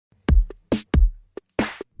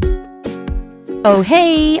Oh,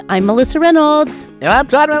 hey, I'm Melissa Reynolds. And I'm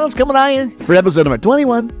Todd Reynolds coming on you for episode number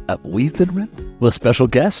 21 of We've Been Reynolds with special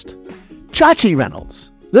guest, Chachi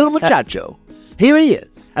Reynolds, little muchacho. Here he is,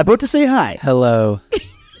 about to say hi. Hello.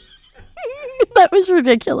 That was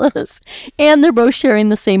ridiculous. And they're both sharing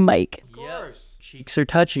the same mic. Of course. Cheeks are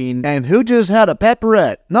touching. And who just had a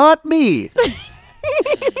pepperette? Not me.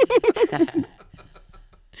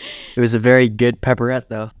 It was a very good pepperette,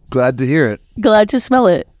 though. Glad to hear it. Glad to smell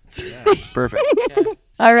it. Yeah, it's perfect.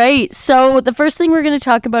 All right. So the first thing we're going to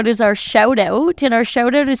talk about is our shout out. And our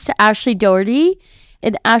shout out is to Ashley Doherty.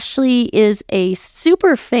 And Ashley is a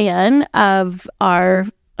super fan of our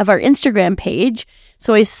Instagram page.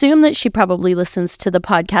 So I assume that she probably listens to the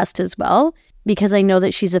podcast as well, because I know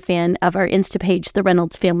that she's a fan of our Insta page, The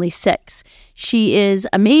Reynolds Family 6. She is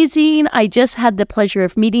amazing. I just had the pleasure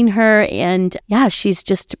of meeting her, and yeah, she's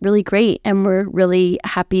just really great. And we're really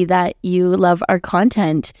happy that you love our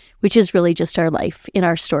content, which is really just our life in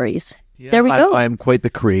our stories. Yeah, there we go. I'm quite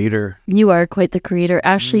the creator. You are quite the creator.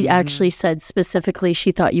 Ashley actually said specifically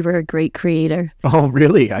she thought you were a great creator. Oh,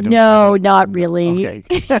 really? No, not really.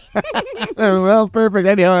 Okay. Well, perfect.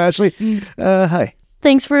 Anyhow, Ashley, hi.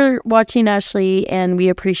 Thanks for watching, Ashley, and we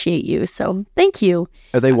appreciate you. So thank you.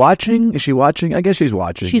 Are they watching? Is she watching? I guess she's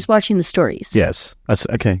watching. She's watching the stories. Yes. That's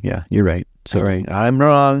okay. Yeah, you're right. Sorry. I'm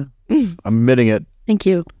wrong. I'm admitting it. Thank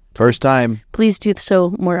you. First time. Please do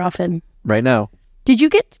so more often. Right now. Did you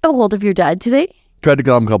get a hold of your dad today? Tried to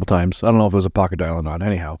call him a couple times. I don't know if it was a pocket dial or not.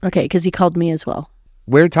 Anyhow. Okay, because he called me as well.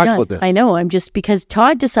 We're talking about this. I know. I'm just because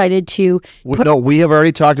Todd decided to... No, we have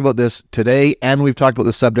already talked about this today, and we've talked about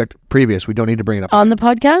this subject previous. We don't need to bring it up. On the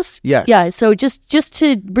podcast? Yes. Yeah, so just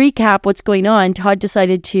to recap what's going on, Todd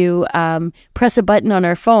decided to press a button on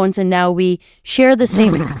our phones, and now we share the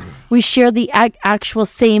same... we share the actual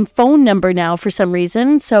same phone number now for some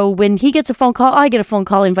reason. So when he gets a phone call, I get a phone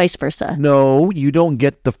call and vice versa. No, you don't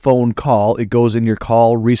get the phone call. It goes in your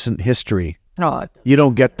call recent history. Oh, You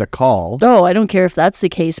don't get the call. Oh, I don't care if that's the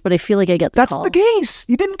case, but I feel like I get the call. That's the case.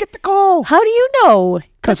 You didn't get the call. How do you know?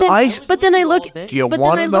 Because But then I look... Do you but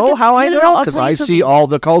want then to I look know at- how I no, know? I'll Because tell you I something. see all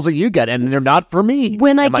the calls that you get, and they're not for me.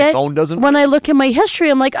 When I and my phone doesn't... When I look in my history,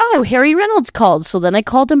 I'm like, oh, Harry Reynolds called. So then I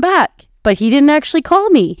called him back. But he didn't actually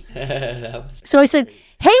call me. So I said,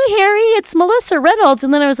 hey, Harry, it's Melissa Reynolds.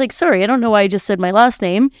 And then I was like, sorry, I don't know why I just said my last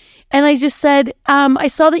name. And I just said, I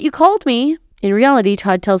saw that you called me. In reality,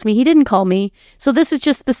 Todd tells me he didn't call me. So this is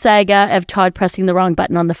just the saga of Todd pressing the wrong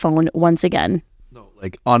button on the phone once again. No,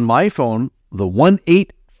 like on my phone, the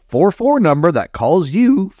 1844 number that calls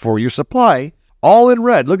you for your supply, all in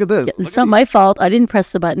red. Look at this. It's not my fault. I didn't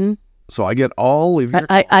press the button. So I get all of your...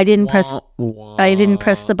 I didn't press. I didn't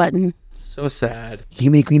press the button. so sad. You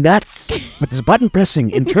make me nuts with this button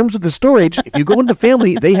pressing. In terms of the storage, if you go into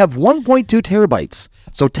family, they have 1.2 terabytes.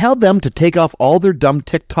 So tell them to take off all their dumb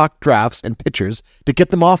TikTok drafts and pictures to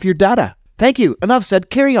get them off your data. Thank you. Enough said.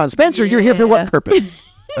 Carry on. Spencer, you're here for what purpose?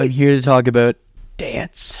 I'm here to talk about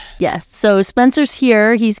dance. Yes. So Spencer's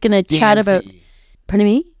here. He's going to chat about... Pardon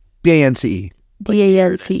me? D-A-N-C-E.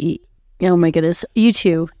 D-A-N-C-E. Oh my goodness. You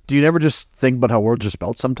too. Do you never just think about how words are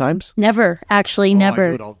spelled sometimes? Never. Actually, never. I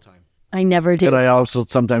do it all the time. I never do. And I also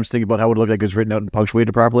sometimes think about how it would look like it's written out and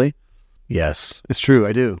punctuated properly. Yes, it's true.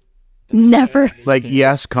 I do. Never. Like,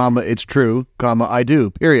 yes, comma, it's true, comma, I do,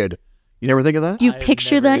 period. You never think of that? You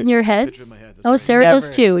picture that in your head? Oh, Sarah does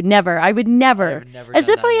too. Never. I would never. As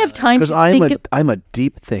if I have time to Because think. I'm a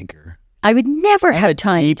deep thinker. I would never have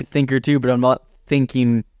time. Deep thinker too, but I'm not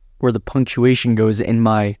thinking where the punctuation goes in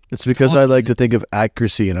my... It's because I like to think of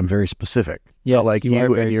accuracy and I'm very specific. Yeah, Not like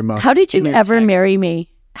you and your mouth. How did you in your ever text. marry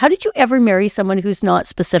me? How did you ever marry someone who's not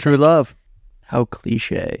specific? True love. How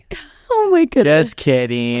cliche. Oh my goodness. Just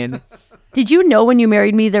kidding. Did you know when you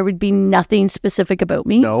married me there would be nothing specific about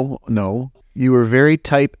me? No. You were very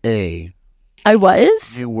type A. I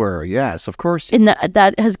was? You were, yes, of course. And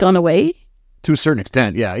that has gone away? To a certain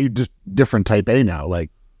extent, yeah. You're just different type A now,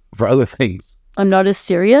 like, for other things. I'm not as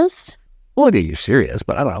serious? Well, I think you're serious,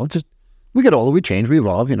 but I don't know. Just, we get older, we change, we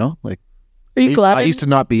evolve, you know? Like, Are you glad? I used to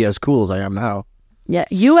not be as cool as I am now. Yeah,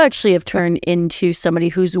 you actually have turned into somebody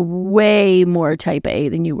who's way more type A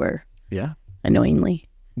than you were, Yeah. annoyingly.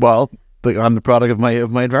 Well, I'm the product of my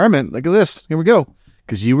environment. Look at this. Here we go.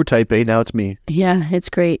 Because you were type A, now it's me. Yeah, it's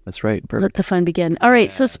great. That's right. Let Perfect. the fun begin. All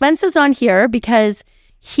right, so Spence is on here because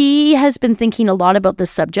he has been thinking a lot about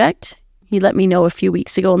this subject. He let me know a few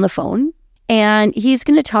weeks ago on the phone. And he's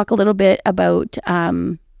going to talk a little bit about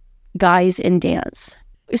guys in dance.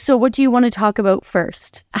 So what do you want to talk about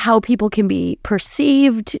first? How people can be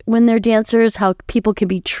perceived when they're dancers, how people can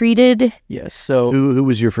be treated. Yes. So Who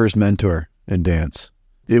was your first mentor in dance?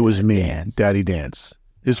 It was me, Dan. Daddy Dance.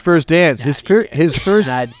 His first dance. His first.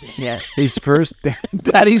 Yes. His first.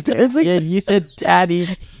 Daddy's dancing. Yeah, you said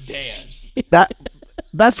daddy.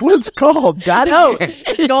 That's what it's called. Daddy. No,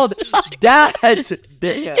 it's called dad's dance. It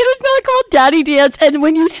is not called daddy dance. And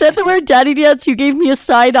when you said the word daddy dance, you gave me a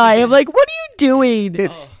side eye. I'm like, what are you doing?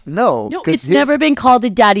 It's no. No, 'cause it's never been called a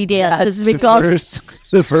daddy dance. It's been called.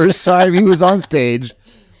 The first time he was on stage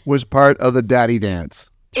was part of the daddy dance.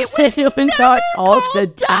 It was not called the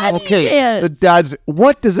daddy Okay, dance. the dad's.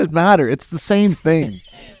 What does it matter? It's the same thing.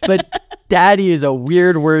 But daddy is a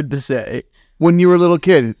weird word to say. When you were a little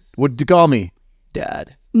kid, what did you call me?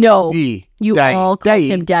 Dad. No, D. you Daddy. all called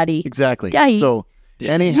Daddy. him daddy. Exactly. Daddy. So,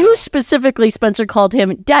 anyhow. You specifically, Spencer, called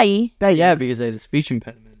him daddy. Yeah, because I had a speech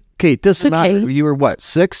impediment. Okay, it doesn't Okay. matter. You were what,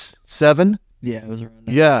 6, 7? Yeah, it was around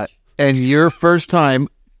that. Yeah. And your first time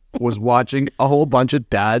was watching a whole bunch of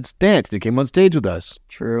dads dance. They came on stage with us.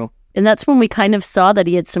 True. And that's when we kind of saw that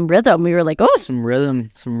he had some rhythm. We were like, oh, Some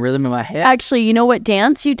rhythm in my head. actually, you know what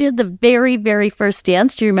dance you did? The very, very first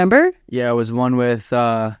dance. Do you remember? Yeah, it was one with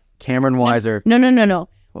Cameron Weiser. No.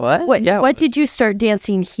 What? What, Yeah. what did you start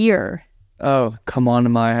dancing here? Oh, come on to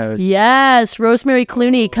my house. Yes, Rosemary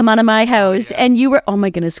Clooney, Come On to My House. And you were, oh my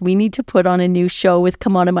goodness, we need to put on a new show with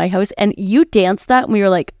Come On to My House. And you danced that, and we were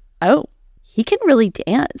like, oh, he can really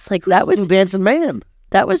dance. Like that was dancing man.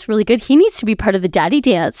 that was really good. He needs to be part of the daddy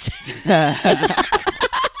dance.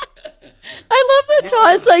 I love that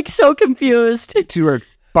Todd's like so confused. You are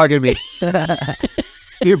bugging me.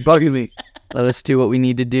 You're bugging me. Let us do what we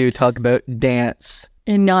need to do. Talk about dance.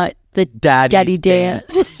 And not the Daddy's daddy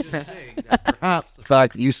dance. Perhaps the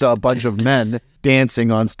fact that you saw a bunch of men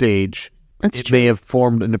dancing on stage, it may have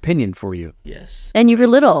formed an opinion for you. Yes. And you were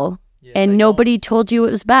little. And nobody told you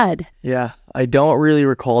it was bad. Yeah. I don't really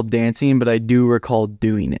recall dancing, but I do recall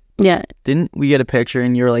doing it. Yeah. Didn't we get a picture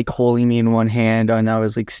and you were like holding me in one hand and I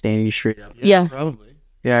was like standing straight up? Yeah. Probably.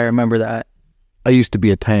 Yeah, I remember that. I used to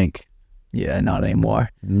be a tank. Yeah, not anymore.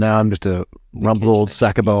 Now I'm just a rumpled old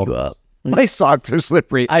sack of You bones. up. My socks are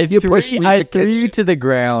slippery. I You threw pushed me I to threw you kitchen. to the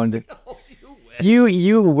ground.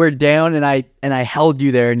 You were down and I held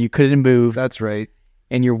you there and you couldn't move That's right.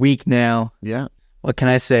 and you're weak now. Yeah. What can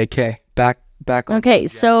I say? Okay, back on. Okay,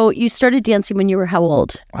 so you started dancing when you were how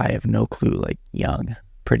old? I have no clue. Like young,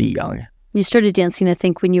 pretty young. You started dancing, I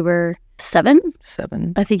think, when you were 7?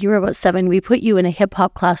 7. I think you were about 7. We put you in a hip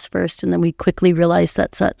hop class first, and then we quickly realized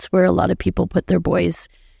that's where a lot of people put their boys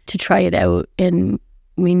to try it out. And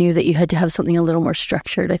we knew that you had to have something a little more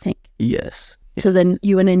structured, I think. Yes. So then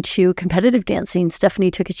you went into competitive dancing. Stephanie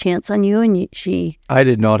took a chance on you, and she... I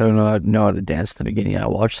did not know how to dance at the beginning. I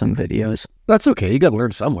watched some videos. That's okay. You got to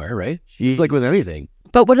learn somewhere, right? It's like with anything.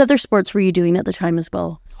 But what other sports were you doing at the time as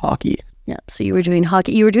well? Hockey. Yeah, so you were doing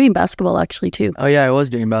hockey. You were doing basketball, actually, too, Oh yeah, I was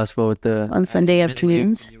doing basketball with the on Sunday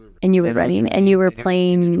afternoons. And you were running, and you were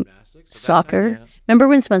playing soccer. yeah. Remember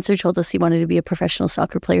when Spencer told us he wanted to be a professional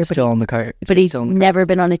soccer player, still on the car. but he's still on the car. never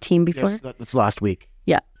been on a team before? Yes, that's last week.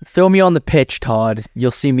 Yeah. Throw me on the pitch, Todd.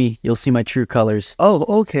 You'll see me. You'll see my true colors. Oh,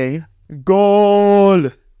 okay. Goal!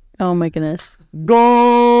 Oh, my goodness.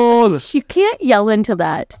 Goal! You can't yell into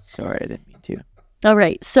that. Sorry, I didn't mean to. All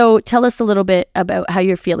right. So tell us a little bit about how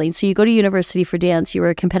you're feeling. So you go to university for dance. You were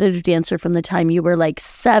a competitive dancer from the time you were like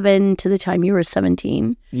 7 to the time you were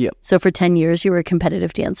 17. Yep. So for 10 years, you were a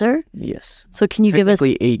competitive dancer. Yes. So can you give us...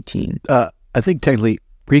 Technically 18. I think technically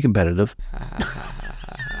pre-competitive.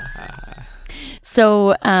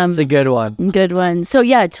 So, It's a good one. good one. So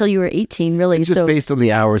yeah, till you were 18, really. It's just So based on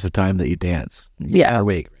the hours of time that you dance. Yeah. Per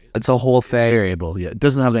week. It's a whole thing. Variable, yeah. It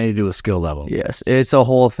doesn't have anything to do with skill level. Yes, it's a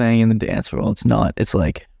whole thing in the dance world. It's not. It's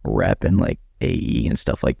like rep and like AE and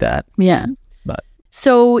stuff like that. yeah. But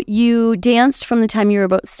So you danced from the time you were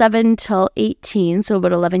about 7 till 18, so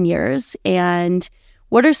about 11 years. And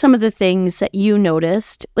what are some of the things that you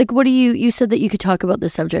noticed? Like, what do you said that you could talk about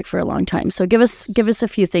this subject for a long time. So give us a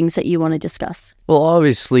few things that you want to discuss. well,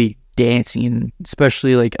 obviously dancing,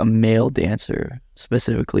 especially like a male dancer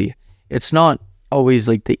specifically, it's not always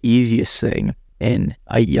like the easiest thing in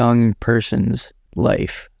a young person's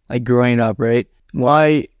life. Like growing up, right?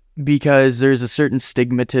 Why? Because there's a certain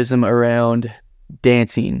stigmatism around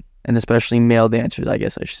dancing, and especially male dancers, I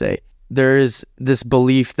guess I should say. There's this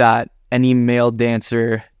belief that any male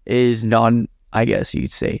dancer is non, I guess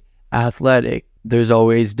you'd say, athletic. There's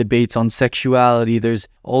always debates on sexuality. There's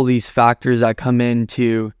all these factors that come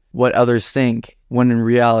into what others think, when in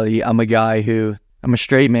reality, I'm a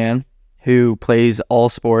straight man who plays all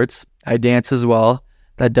sports. I dance as well.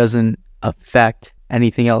 That doesn't affect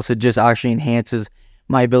anything else. It just actually enhances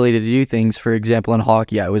my ability to do things. For example, in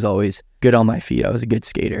hockey, I was always good on my feet. I was a good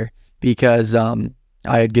skater because I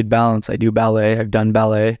had good balance. I do ballet. I've done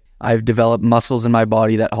ballet. I've developed muscles in my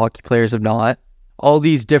body that hockey players have not. All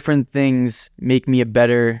these different things make me a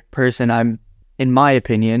better person. In my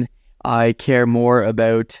opinion, I care more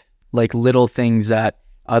about like little things that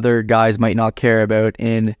other guys might not care about.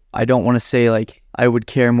 And I don't want to say like I would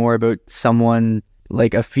care more about someone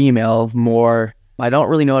like a female more. I don't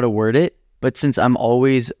really know how to word it, but since I'm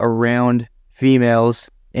always around females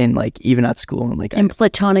and like even at school and like in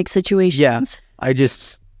platonic situations. Yeah,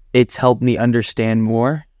 it's helped me understand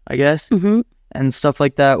more, I guess, and stuff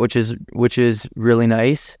like that, which is really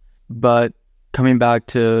nice. But coming back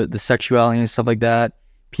to the sexuality and stuff like that,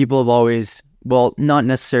 people have always, well, not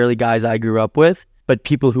necessarily guys I grew up with, but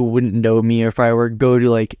people who wouldn't know me, or if I were to go to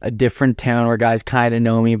like a different town where guys kind of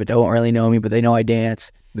know me but don't really know me, but they know I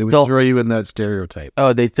dance. They would throw you in that stereotype.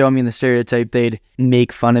 Oh, they'd throw me in the stereotype. They'd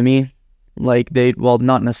make fun of me. Like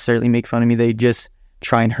not necessarily make fun of me. They'd just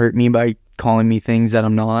try and hurt me by calling me things that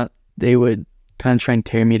I'm not. They would kind of try and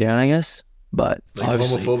tear me down, I guess. But like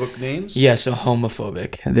homophobic names? Yeah, so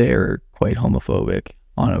homophobic. They're quite homophobic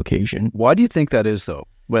on occasion. Why do you think that is, though?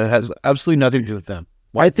 Well, it has absolutely nothing to do with them.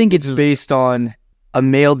 I think it's based on a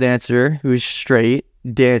male dancer who's straight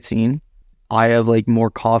dancing. I have like more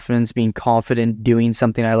confidence, being confident doing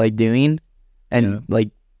something I like doing, and like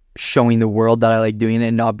showing the world that I like doing it,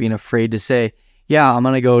 and not being afraid to say, yeah, I'm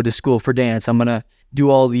gonna go to school for dance, I'm gonna do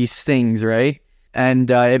all these things, right? And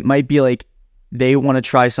it might be like they want to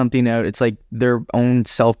try something out. It's like their own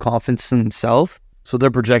self-confidence in themselves. So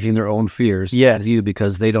they're projecting their own fears at you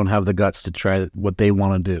because they don't have the guts to try what they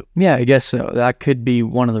want to do. Yeah, I guess so. That could be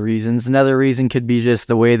one of the reasons. Another reason could be just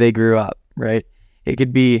the way they grew up, right? It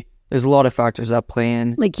could be, there's a lot of factors that play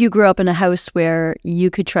in. Like you grew up in a house where you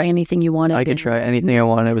could try anything you wanted. I could try anything I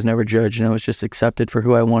wanted. I was never judged, and I was just accepted for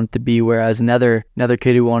who I wanted to be. Whereas another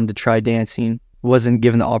kid who wanted to try dancing wasn't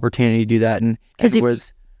given the opportunity to do that. And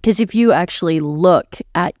because if you actually look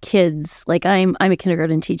at kids, like I'm a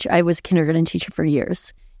kindergarten teacher. I was a kindergarten teacher for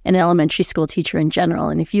years, an elementary school teacher in general.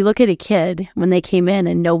 And if you look at a kid when they came in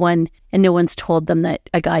and no one's told them that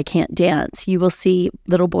a guy can't dance, you will see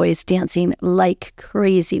little boys dancing like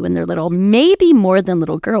crazy when they're little, maybe more than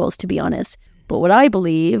little girls, to be honest. But what I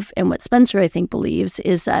believe, and what Spencer I think believes,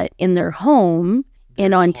 is that in their home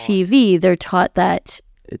and on TV, they're taught that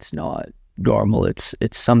it's not normal. It's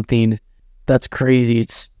something that's crazy.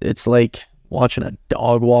 It's like watching a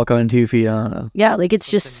dog walk on 2 feet. I don't know. Yeah, like it's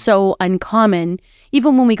just so uncommon.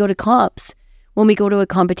 Even when we go to comps, when we go to a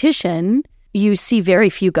competition, you see very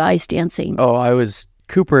few guys dancing. Oh,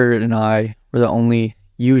 Cooper and I were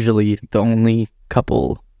usually the only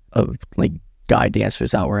couple of like guy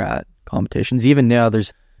dancers that were at competitions. Even now,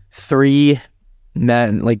 there's 3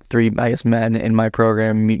 men, I guess men in my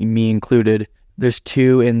program, me included. There's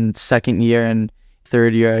 2 in second year, and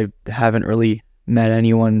third year I haven't really met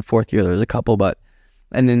anyone. Fourth year there's a couple, but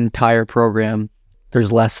an entire program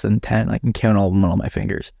there's less than 10. I can count all of them on my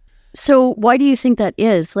fingers. So why do you think that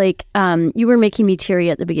is? Like, you were making me teary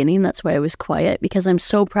at the beginning. That's why I was quiet, because I'm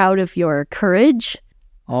so proud of your courage.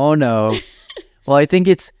 Oh no. Well, I think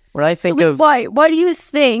it's when I think of why do you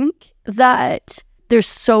think that there's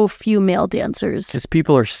so few male dancers? Because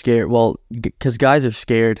people are scared. Well, because guys are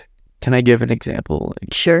scared. Can I give an example?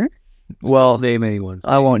 Sure. Well, name anyone.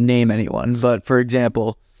 I won't name anyone, but for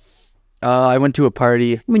example, I went to a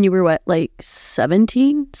party. When you were what, like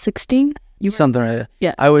 17, 16? Something like that.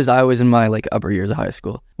 Yeah. I was in my like upper years of high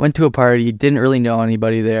school. Went to a party, didn't really know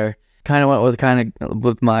anybody there. Kind of went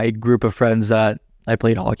with my group of friends that I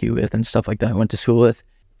played hockey with and stuff like that. I went to school with.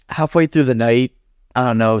 Halfway through the night, I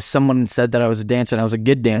don't know, someone said that I was a dancer and I was a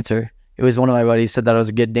good dancer. It was one of my buddies said that I was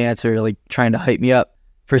a good dancer, like trying to hype me up.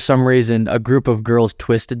 For some reason, a group of girls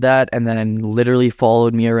twisted that and then literally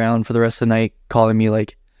followed me around for the rest of the night, calling me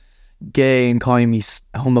like gay and calling me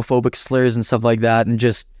homophobic slurs and stuff like that, and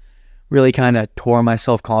just really kind of tore my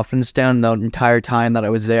self-confidence down the entire time that I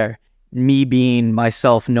was there. Me being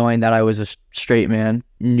myself, knowing that I was a straight man,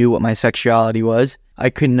 knew what my sexuality was. I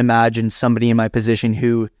couldn't imagine somebody in my position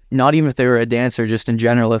who, not even if they were a dancer, just in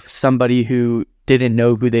general, if somebody who didn't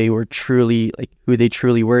know who they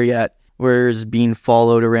truly were yet, was being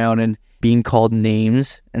followed around and being called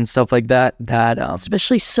names and stuff like that.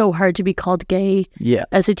 Especially so hard to be called gay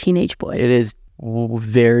as a teenage boy. It is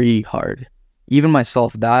very hard. Even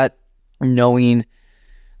myself, that knowing,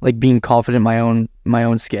 like being confident in my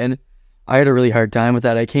own skin, I had a really hard time with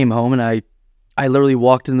that. I came home and I literally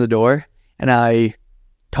walked in the door and I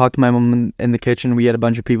talked to my mom in the kitchen. We had a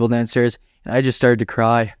bunch of people downstairs and I just started to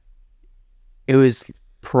cry. It was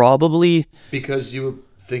probably because you were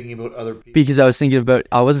thinking about other people. Because I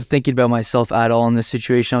wasn't thinking about myself at all in this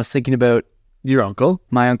situation. I was thinking about your uncle,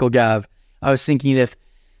 my Uncle Gav. I was thinking if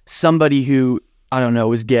somebody who I don't know,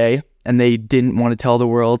 was gay and they didn't want to tell the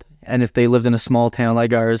world. And if they lived in a small town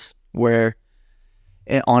like ours, where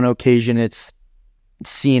on occasion it's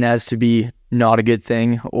seen as to be not a good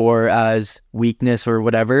thing or as weakness or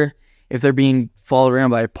whatever, if they're being followed around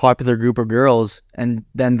by a popular group of girls and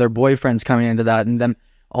then their boyfriends coming into that and them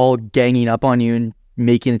all ganging up on you and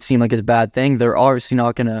making it seem like it's a bad thing, they're obviously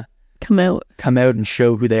not going to come out and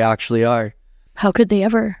show who they actually are. How could they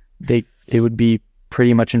ever? It would be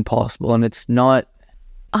pretty much impossible. And it's not.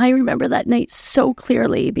 I remember that night so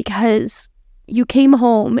clearly because you came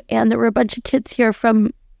home and there were a bunch of kids here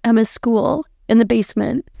from Emma's school in the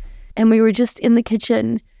basement, and we were just in the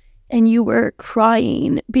kitchen and you were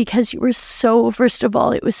crying because you were so, first of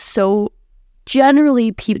all, it was so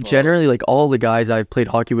generally like all the guys I've played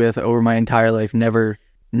hockey with over my entire life never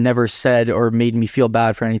said or made me feel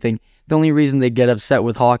bad for anything. The only reason they get upset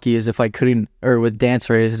with hockey is if I couldn't, or with dance,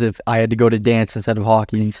 right, is if I had to go to dance instead of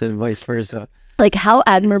hockey instead of vice versa. Like, how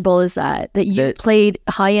admirable is that you played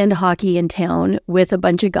high-end hockey in town with a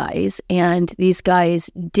bunch of guys, and these guys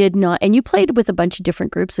did not, and you played with a bunch of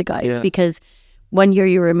different groups of guys, because one year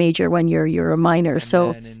you were a major, one year you were a minor,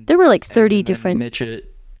 so there were like 30 different...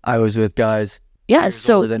 Midget, I was with guys. Yeah,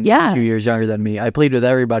 so, 2 years younger than me. I played with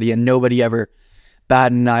everybody, and nobody ever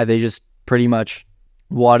batted an eye. They just pretty much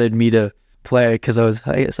wanted me to play because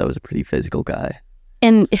I guess I was a pretty physical guy.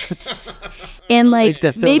 And like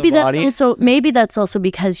maybe that's also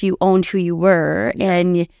because you owned who you were,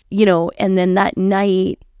 and and then that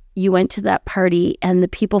night you went to that party and the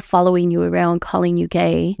people following you around calling you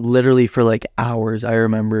gay, literally for like hours. I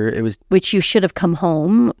remember it was, which you should have come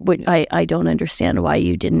home. Which I don't understand why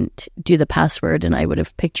you didn't do the password, and I would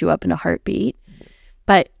have picked you up in a heartbeat.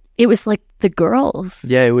 But it was like the girls.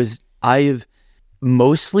 Yeah, it was. I've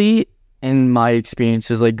mostly in my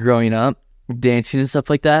experiences, like growing up, dancing and stuff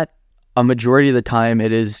like that, a majority of the time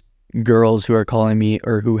it is girls who are calling me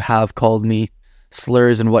or who have called me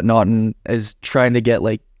slurs and whatnot, and is trying to get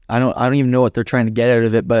like, I don't even know what they're trying to get out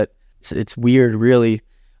of it, but it's weird, really.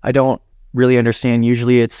 I don't really understand.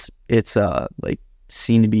 Usually it's like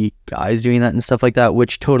seen to be guys doing that and stuff like that,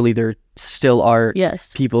 which totally there still are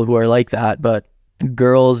people who are like that, but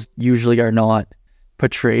girls usually are not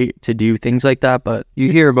portrayed to do things like that. But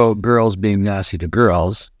you hear about girls being nasty to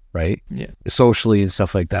girls, right? Yeah. Socially and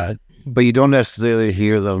stuff like that. But you don't necessarily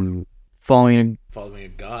hear them following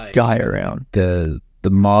a guy around. The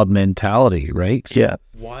mob mentality, right? Yeah.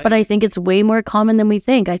 Why? But I think it's way more common than we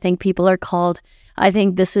think. I think people are called, I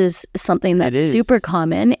think this is something that's super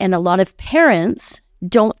common, and a lot of parents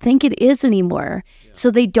don't think it is anymore. Yeah. So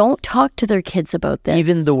they don't talk to their kids about this.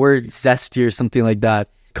 Even the word zesty or something like that,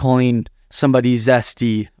 calling somebody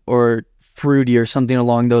zesty or fruity or something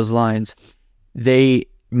along those lines, they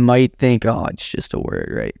might think, oh, it's just a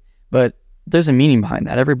word, right? But there's a meaning behind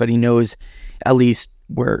that. Everybody knows, at least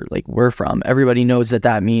where we're from, everybody knows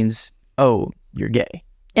that means, oh, you're gay.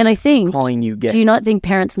 And I think, calling you gay. Do you not think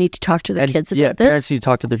parents need to talk to their kids about this? Yeah, parents need to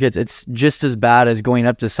talk to their kids. It's just as bad as going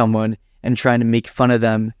up to someone and trying to make fun of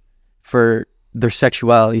them for their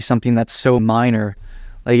sexuality, something that's so minor.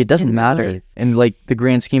 Like, it doesn't matter. And like the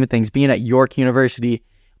grand scheme of things, being at York University,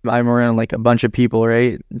 I'm around like a bunch of people,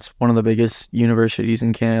 right? It's one of the biggest universities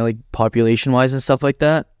in Canada, like population wise and stuff like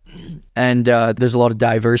that. And there's a lot of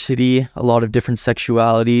diversity, a lot of different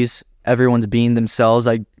sexualities. Everyone's being themselves.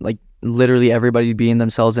 Literally everybody's being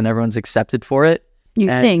themselves, and everyone's accepted for it. You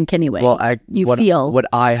think anyway. Well, feel what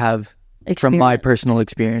I have from my personal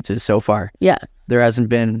experiences so far. Yeah. There hasn't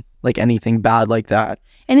been like anything bad like that.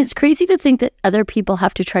 And it's crazy to think that other people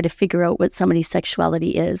have to try to figure out what somebody's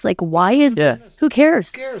sexuality is. Like, why is... Yeah. Who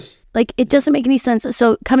cares? Who cares? Like, it doesn't make any sense.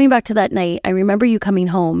 So coming back to that night, I remember you coming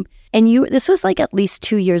home, and this was like at least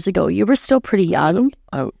 2 years ago. You were still pretty young.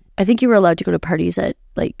 I think you were allowed to go to parties at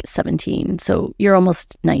like 17. So you're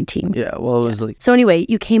almost 19. Yeah, well, it was like... So anyway,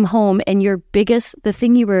 you came home, and the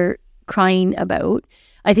thing you were crying about,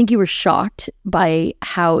 I think you were shocked by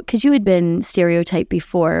how, because you had been stereotyped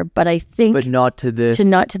before, but I think... But not to this...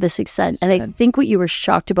 Not to this extent. And I think what you were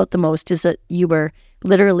shocked about the most is that you were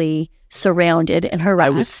literally surrounded and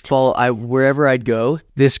harassed. Wherever I'd go,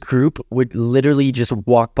 this group would literally just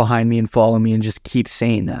walk behind me and follow me and just keep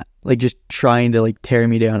saying that. Like, just trying to like tear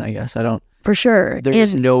me down, I guess. I don't... For sure. I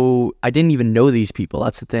didn't even know these people.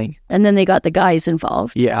 That's the thing. And then they got the guys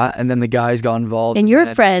involved. Yeah, and then the guys got involved. And your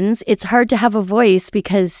friends, it's hard to have a voice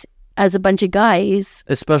because as a bunch of guys...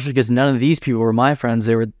 Especially because none of these people were my friends.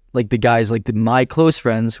 They were like the guys, like my close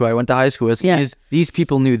friends who I went to high school with. Yeah. These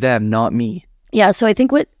people knew them, not me. Yeah, so I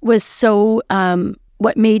think what was so...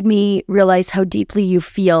 what made me realize how deeply you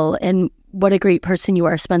feel and what a great person you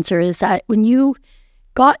are, Spencer, is that when you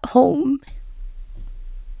got home...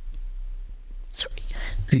 Sorry.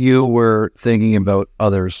 You were thinking about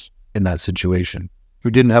others in that situation who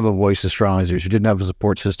didn't have a voice as strong as yours, who didn't have a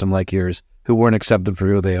support system like yours, who weren't accepted for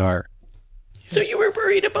who they are. So you were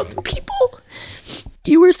worried about the people?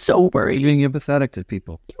 You were so worried. Being empathetic to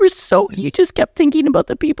people. You just kept thinking about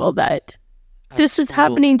the people that this is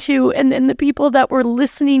happening to, and then the people that were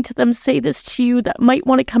listening to them say this to you that might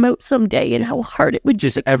want to come out someday, and how hard it would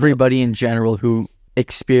Just everybody in general who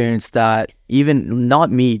experienced that, even not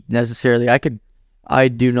me necessarily.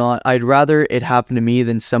 I'd rather it happen to me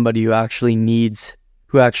than somebody who actually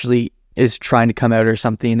is trying to come out or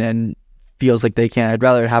something and feels like they can't. I'd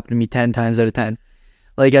rather it happen to me 10 times out of 10.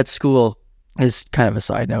 Like at school, is kind of a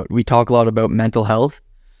side note, we talk a lot about mental health,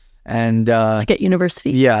 and like at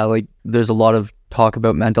university. Yeah, like there's a lot of talk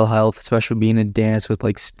about mental health, especially being in dance with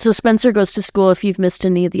like. So Spencer goes to school. If you've missed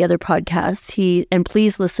any of the other podcasts, and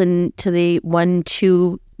please listen to the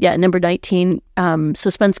number 19. So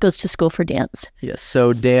Spence goes to school for dance. Yes.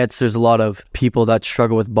 So dance, there's a lot of people that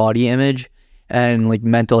struggle with body image and like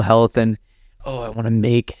mental health, and I want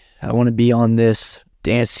to be on this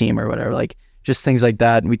dance team or whatever, like just things like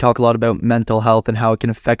that. And we talk a lot about mental health and how it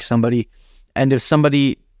can affect somebody. And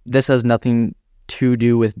this has nothing to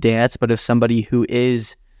do with dance, but if somebody who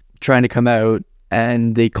is trying to come out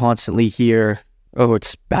and they constantly hear,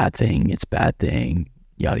 it's bad thing,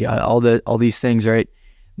 yada yada, all these things, right?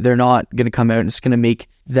 They're not going to come out, and it's going to make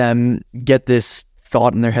them get this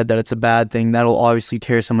thought in their head that it's a bad thing. That'll obviously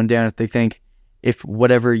tear someone down if they think if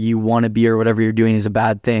whatever you want to be or whatever you're doing is a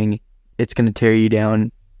bad thing. It's going to tear you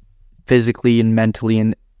down physically and mentally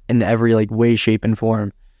and in every like way, shape, and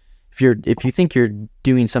form. If you think you're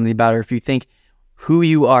doing something bad, or if you think who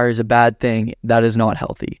you are is a bad thing, that is not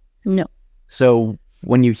healthy. No. So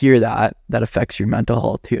when you hear that affects your mental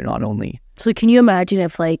health too, not only. So can you imagine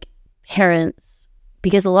if like parents,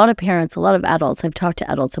 because a lot of adults, I've talked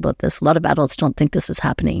to adults about this, a lot of adults don't think this is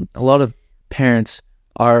happening. A lot of parents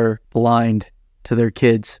are blind to their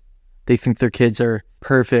kids. They think their kids are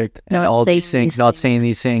perfect and all these things, not saying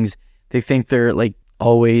these things. They think they're like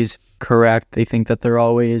always correct. They think that they're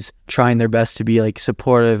always trying their best to be like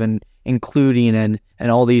supportive and including and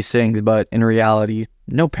all these things, but in reality,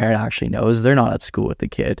 no parent actually knows. They're not at school with the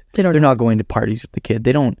kid. They're not going to parties with the kid.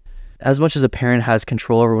 They don't, as much as a parent has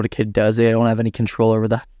control over what a kid does, they don't have any control over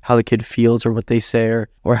how the kid feels or what they say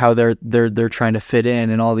or how they're trying to fit in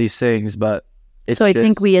and all these things. But I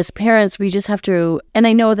think we as parents, we just have to, and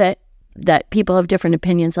I know that people have different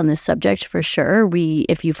opinions on this subject for sure.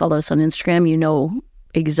 If you follow us on Instagram, you know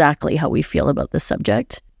exactly how we feel about this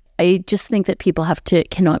subject. I just think that people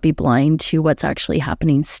cannot be blind to what's actually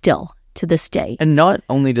happening still to this day. And not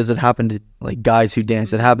only does it happen to like guys who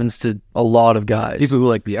dance, it happens to a lot of guys. People who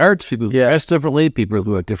like the arts, people who dress differently, people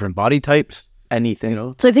who have different body types. Anything, you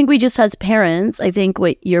know? So I think we just, as parents, I think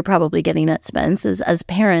what you're probably getting at, Spence, is as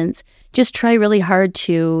parents, just try really hard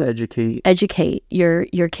to educate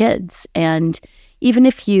your kids. And even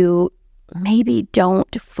if you maybe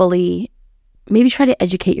don't fully, maybe try to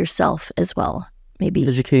educate yourself as well. Maybe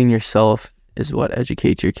educating yourself is what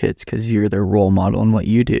educates your kids, because you're their role model, and what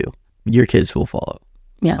you do, your kids will follow.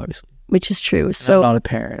 Yeah, obviously. Which is true. And so I'm not a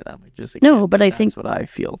parent. I'm just a kid. No, but I think that's what I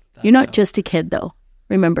feel. You're not just a kid, though.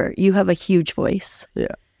 Remember, you have a huge voice. Yeah.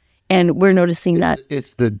 And we're noticing that.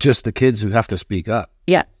 It's just the kids who have to speak up.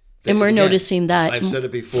 Yeah. And we're noticing that. I've said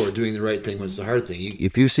it before, doing the right thing was the hard thing.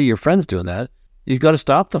 If you see your friends doing that, you've got to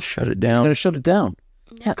stop them. Shut it down. You got to shut it down.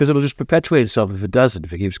 Yeah. Because it'll just perpetuate itself if it doesn't,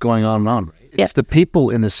 if it keeps going on and on. Right? Yeah. It's the people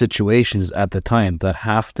in the situations at the time that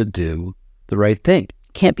have to do the right thing.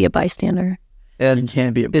 Can't be a bystander. And you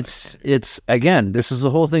can't be a bystander. It's again, this is the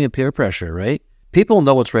whole thing of peer pressure, right? People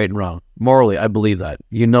know what's right and wrong. Morally, I believe that.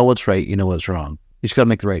 You know what's right, you know what's wrong. You just got to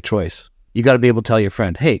make the right choice. You got to be able to tell your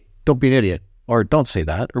friend, hey, don't be an idiot, or don't say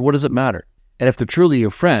that, or what does it matter? And if they're truly your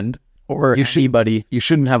friend, or anybody, you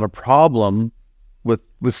shouldn't have a problem with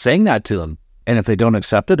saying that to them. And if they don't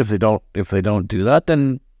accept it, if they don't do that,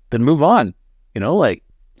 then move on. You know, like.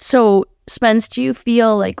 So, Spence, do you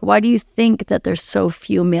feel like, why do you think that there's so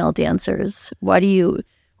few male dancers? Why do you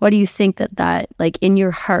think that like in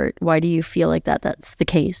your heart, why do you feel like that's the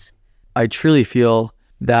case? I truly feel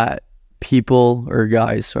that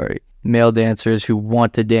male dancers who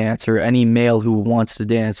want to dance, or any male who wants to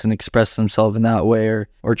dance and express themselves in that way,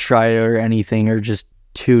 or try it or anything, are just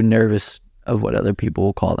too nervous of what other people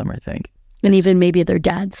will call them or think. And even maybe their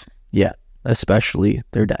dads. Yeah, especially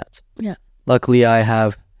their dads. Yeah. Luckily, I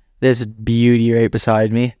have this beauty right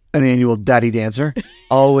beside me. An annual daddy dancer.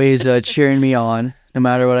 Always cheering me on, no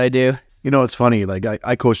matter what I do. You know, it's funny. Like,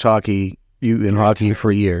 I coached hockey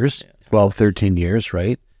for years, 12, 13 years,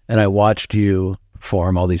 right? And I watched you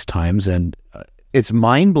perform all these times. And it's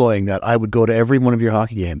mind-blowing that I would go to every one of your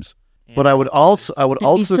hockey games. But I would also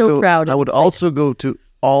go to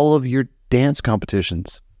all of your dance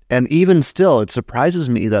competitions. And even still, it surprises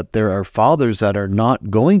me that there are fathers that are not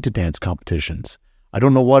going to dance competitions. I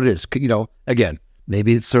don't know what it is. You know, again,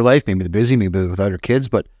 maybe it's their life, maybe they're busy, maybe they're with other kids,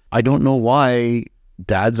 but I don't know why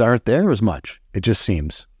dads aren't there as much. It just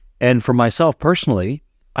seems. And for myself personally,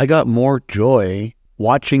 I got more joy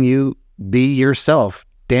watching you be yourself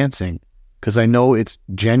dancing because I know it's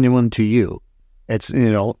genuine to you. It's,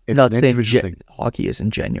 you know, it's not an saying individual thing. hockey isn't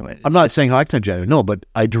genuine. I'm not saying hockey's not genuine, no, but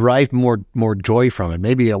I derived more joy from it.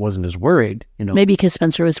 Maybe I wasn't as worried, you know. Maybe because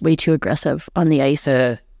Spencer was way too aggressive on the ice.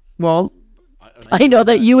 Well, I know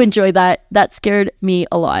that you enjoy that. That scared me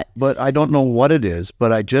a lot. but I don't know what it is,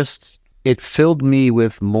 but it filled me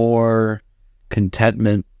with more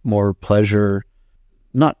contentment, more pleasure,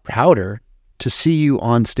 not prouder, to see you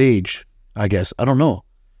on stage, I guess. I don't know.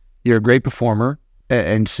 You're a great performer,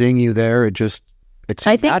 and seeing you there, it's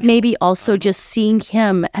I think natural. maybe also just seeing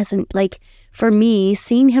him as for me,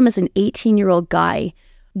 seeing him as an 18-year-old guy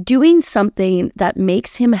doing something that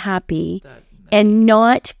makes him happy and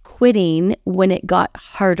not quitting when it got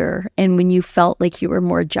harder and when you felt like you were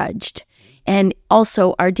more judged. And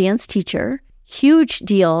also our dance teacher, huge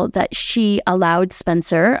deal that she allowed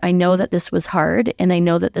Spencer. I know that this was hard and I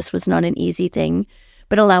know that this was not an easy thing,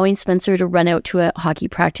 but allowing Spencer to run out to a hockey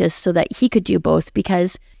practice so that he could do both,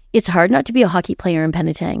 because it's hard not to be a hockey player in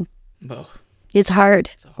Penetang. Oh, It's hard.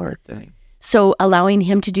 it's a hard thing. So allowing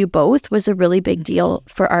him to do both was a really big deal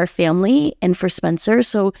for our family and for Spencer.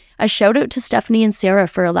 So a shout out to Stephanie and Sarah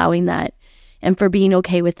for allowing that and for being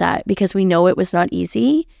okay with that, because we know it was not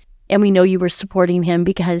easy and we know you were supporting him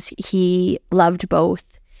because he loved both.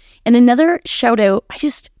 And another shout out,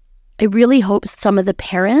 I really hope some of the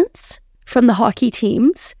parents from the hockey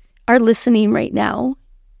teams are listening right now.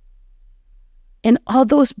 And all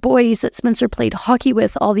those boys that Spencer played hockey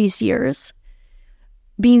with all these years,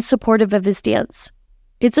 being supportive of his dance.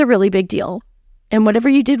 It's a really big deal. And whatever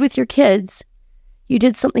you did with your kids, you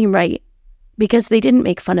did something right, because they didn't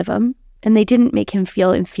make fun of him and they didn't make him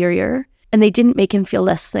feel inferior and they didn't make him feel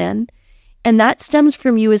less than. And that stems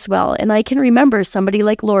from you as well. And I can remember somebody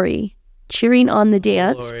like Lori cheering on the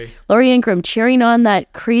dance, Lori Ingram cheering on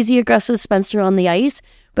that crazy aggressive Spencer on the ice,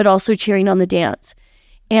 but also cheering on the dance.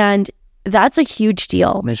 And that's a huge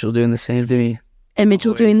deal. Mitchell doing the same to me. And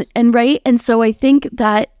Mitchell doing, and right. And so I think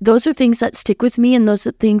that those are things that stick with me and those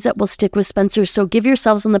are things that will stick with Spencer. So give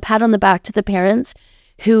yourselves on the pat on the back to the parents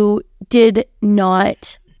who did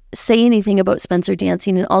not say anything about Spencer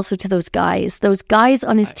dancing, and also to those guys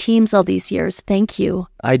on his teams all these years. Thank you.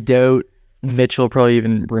 I doubt Mitchell probably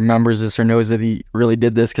even remembers this or knows that he really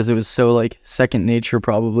did this, because it was so like second nature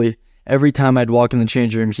probably. Every time I'd walk in the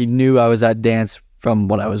change room, he knew I was at dance from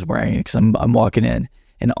what I was wearing, because I'm walking in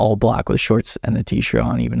all black with shorts and a t-shirt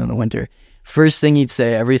on, even in the winter. First thing he'd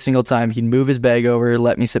say every single time, he'd move his bag over,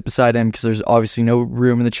 let me sit beside him, because there's obviously no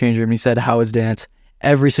room in the change room. He said, "How was dance?"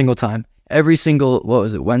 Every single time. Every single, what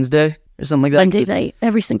was it, Wednesday or something like that? Monday night,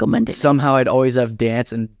 every single Monday. Somehow I'd always have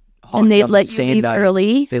dance and they'd let you leave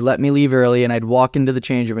early. They let me leave early, and I'd walk into the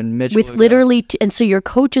change room, and Mitchell With would literally, and so your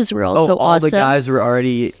coaches were also all awesome. the guys were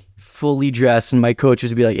already fully dressed, and my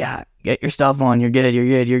coaches would be like, "Yeah, get your stuff on. You're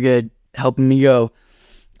good," helping me go.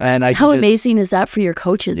 And How amazing is that for your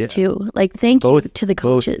coaches too? Like, thank you to the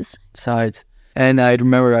coaches. Sides. And I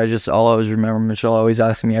always remember Michelle always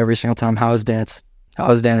asking me every single time, "How was dance? How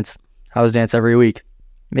was dance? How was dance?" every week.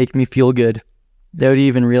 Make me feel good. They would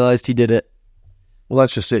even realized he did it. Well,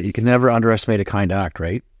 that's just it. You can never underestimate a kind act,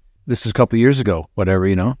 right? This is a couple of years ago, whatever,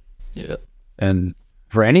 you know? Yeah. And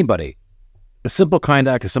for anybody, a simple kind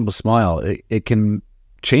act, a simple smile, it can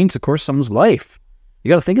change the course of someone's life. You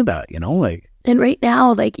got to think of that, you know? Like, and right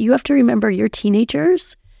now, like, you have to remember your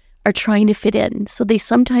teenagers are trying to fit in. So they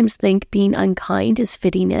sometimes think being unkind is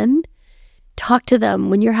fitting in. Talk to them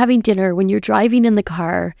when you're having dinner, when you're driving in the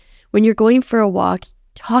car, when you're going for a walk.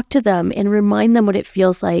 Talk to them and remind them what it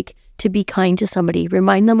feels like to be kind to somebody.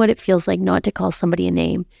 Remind them what it feels like not to call somebody a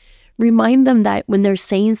name. Remind them that when they're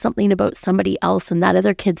saying something about somebody else and that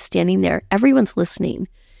other kid's standing there, everyone's listening.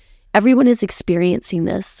 Everyone is experiencing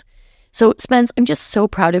this. So, Spence, I'm just so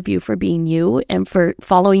proud of you for being you and for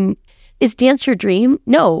following. Is dance your dream?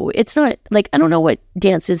 No, it's not. Like, I don't know what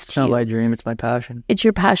dance is It's to not you. my dream. It's my passion. It's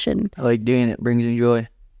your passion. I like doing it. It brings me joy.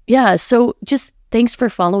 Yeah, so just thanks for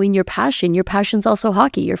following your passion. Your passion's also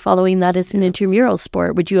hockey. You're following that as an intramural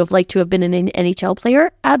sport. Would you have liked to have been an NHL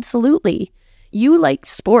player? Absolutely. You like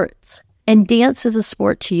sports. And dance is a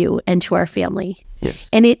sport to you and to our family. Yes.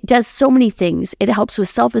 And it does so many things. It helps with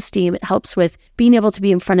self-esteem. It helps with being able to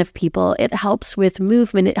be in front of people. It helps with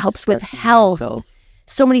movement. It helps with health.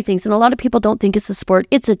 So many things. And a lot of people don't think it's a sport.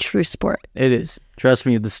 It's a true sport. It is. Trust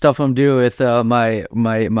me, the stuff I'm doing with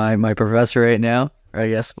my professor right now, or I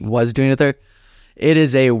guess was doing it there, it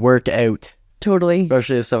is a workout. Totally.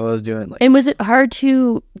 Especially the stuff I was doing. And was it hard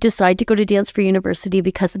to decide to go to dance for university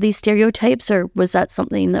because of these stereotypes, or was that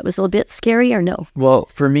something that was a little bit scary, or no? Well,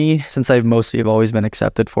 for me, since I've mostly always been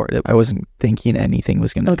accepted for it, I wasn't thinking anything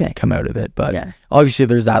was going to come out of it. But obviously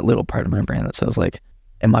there's that little part of my brain that says like,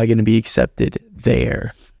 am I going to be accepted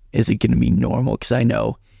there? Is it going to be normal? Because I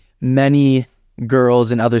know many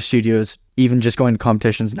girls in other studios, even just going to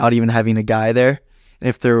competitions, not even having a guy there. And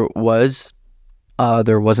if there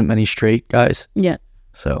wasn't many straight guys. Yeah.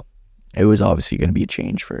 So it was obviously going to be a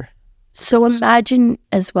change for. So imagine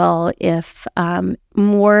as well if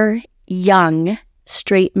more young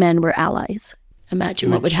straight men were allies.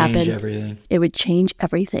 Imagine what would happen. Everything. It would change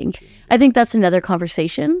everything. I think that's another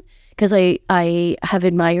conversation, because I have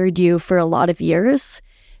admired you for a lot of years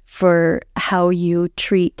for how you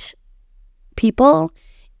treat people.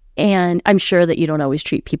 And I'm sure that you don't always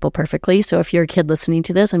treat people perfectly. So if you're a kid listening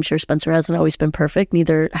to this, I'm sure Spencer hasn't always been perfect.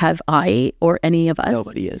 Neither have I or any of us.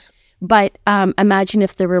 Nobody is. But imagine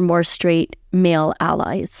if there were more straight male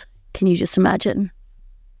allies. Can you just imagine?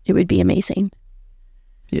 It would be amazing.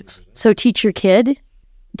 Yes. So teach your kid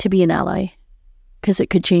to be an ally, because it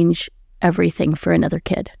could change everything for another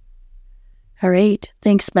kid. All right.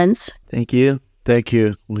 Thanks, Spence. Thank you. Thank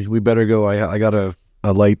you. We better go. I got a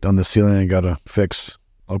light on the ceiling I got to fix.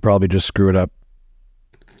 I'll probably just screw it up.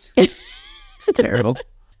 It's terrible.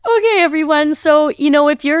 Okay, everyone. So,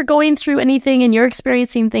 if you're going through anything and you're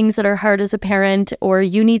experiencing things that are hard as a parent, or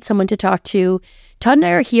you need someone to talk to, Todd and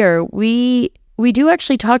I are here. We do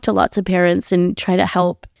actually talk to lots of parents and try to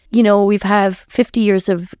help. We've have 50 years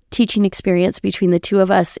of teaching experience between the two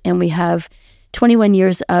of us, and we have 21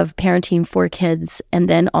 years of parenting 4 kids, and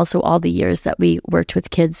then also all the years that we worked with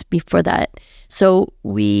kids before that. So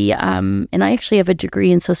we, and I actually have a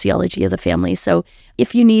degree in sociology of the family. So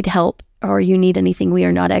if you need help or you need anything, we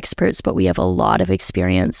are not experts, but we have a lot of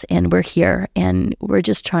experience, and we're here, and we're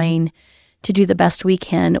just trying to do the best we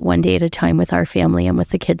can one day at a time with our family and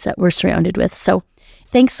with the kids that we're surrounded with. So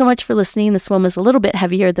thanks so much for listening. This one was a little bit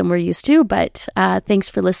heavier than we're used to, but thanks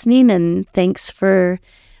for listening, and thanks for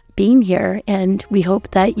being here, and we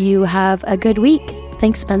hope that you have a good week.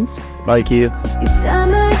 Thanks, Spence. Thank you.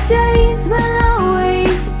 Summer days will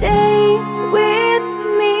always stay with